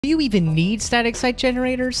Do you even need static site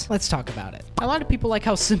generators? Let's talk about it. A lot of people like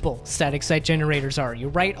how simple static site generators are. You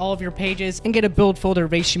write all of your pages and get a build folder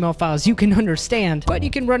of HTML files you can understand, but you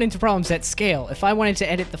can run into problems at scale. If I wanted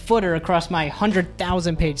to edit the footer across my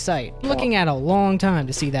 100,000 page site, I'm looking at a long time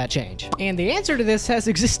to see that change. And the answer to this has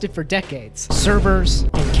existed for decades: servers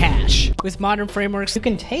and cache. With modern frameworks, you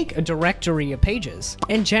can take a directory of pages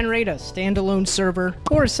and generate a standalone server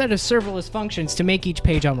or a set of serverless functions to make each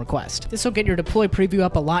page on request. This will get your deploy preview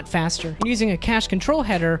up a lot faster. And using a cache control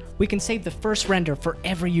header, we can save the first render for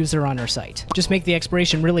every user on our site. Just make the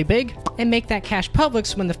expiration really big and make that cache public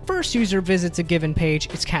so when the first user visits a given page,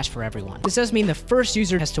 it's cached for everyone. This does mean the first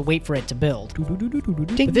user has to wait for it to build.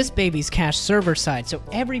 But this baby's cached server side, so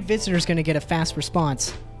every visitor is going to get a fast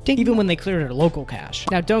response, even when they clear their local cache.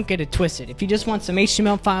 Now don't get it twisted. If you just want some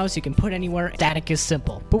HTML files you can put anywhere, static is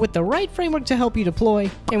simple. But with the right framework to help you deploy,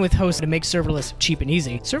 and with hosts to make serverless cheap and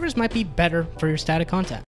easy, servers might be better for your static content.